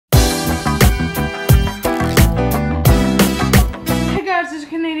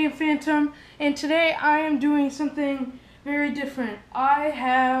Canadian Phantom, and today I am doing something very different. I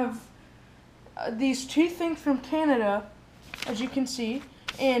have these two things from Canada, as you can see,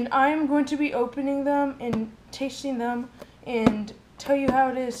 and I am going to be opening them and tasting them and tell you how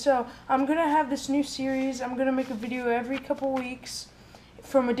it is. So I'm going to have this new series. I'm going to make a video every couple weeks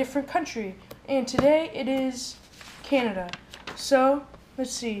from a different country, and today it is Canada. So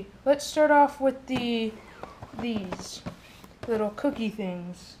let's see. Let's start off with these little cookie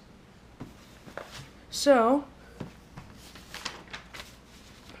things. So,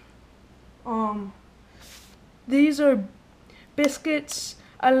 these are biscuits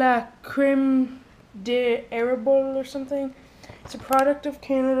a la crème d'érable or something. It's a product of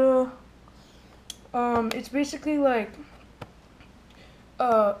Canada. It's basically like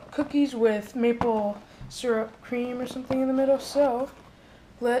cookies with maple syrup cream or something in the middle. So,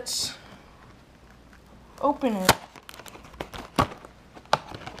 let's open it.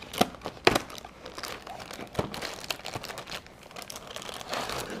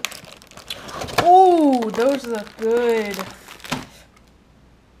 Ooh, those look good.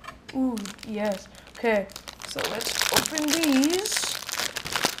 Ooh, yes. Okay, so let's open these.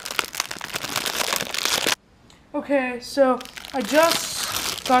 Okay, so I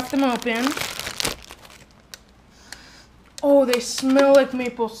just got them open. Oh, they smell like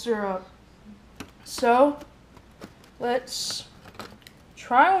maple syrup. So, let's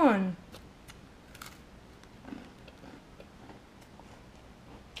try one.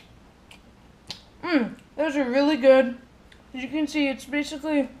 Those are really good. As you can see, it's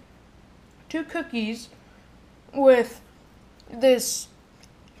basically two cookies with this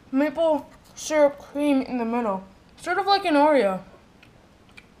maple syrup cream in the middle. Sort of like an Oreo.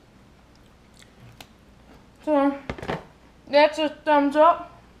 So, that's a thumbs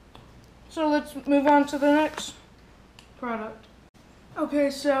up. So let's move on to the next product.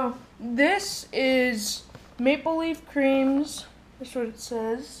 Okay, so this is Maple Leaf Creams. That's what it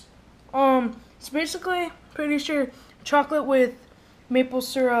says. It's basically, pretty sure, chocolate with maple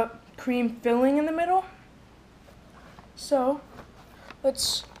syrup cream filling in the middle. So,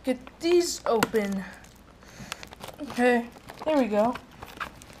 let's get these open. Okay, there we go.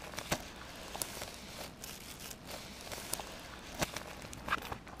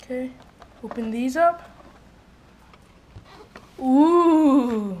 Okay, open these up.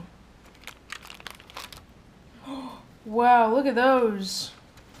 Ooh! Wow, look at those.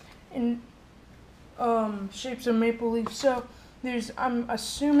 And shapes of maple leaf. So I'm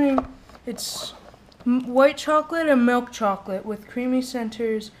assuming it's white chocolate and milk chocolate with creamy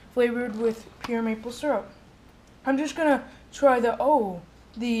centers flavored with pure maple syrup. I'm just gonna try the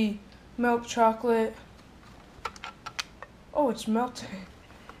milk chocolate. Oh, it's melted.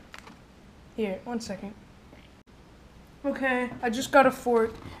 Here, 1 second. Okay, I just got a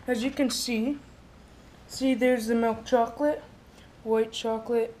fork. As you can see, there's the milk chocolate, white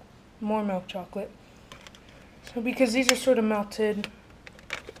chocolate, more milk chocolate. So because these are sort of melted,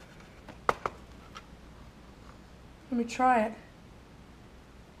 let me try it.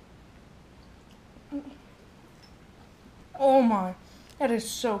 Oh my, that is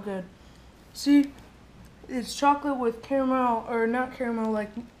so good. See, it's chocolate with caramel, or not caramel, like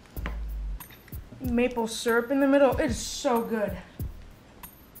maple syrup in the middle. It is so good.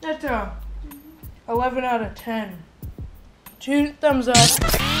 That's a 11 out of 10. 2 thumbs up.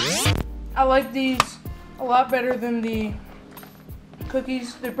 I like these a lot better than the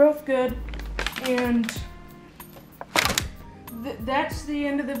cookies. They're both good, and that's the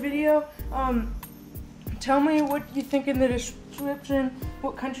end of the video. Tell me what you think in the description,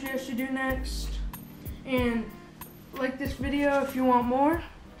 what country I should do next, and like this video if you want more,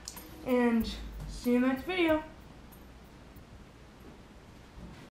 and see you in the next video.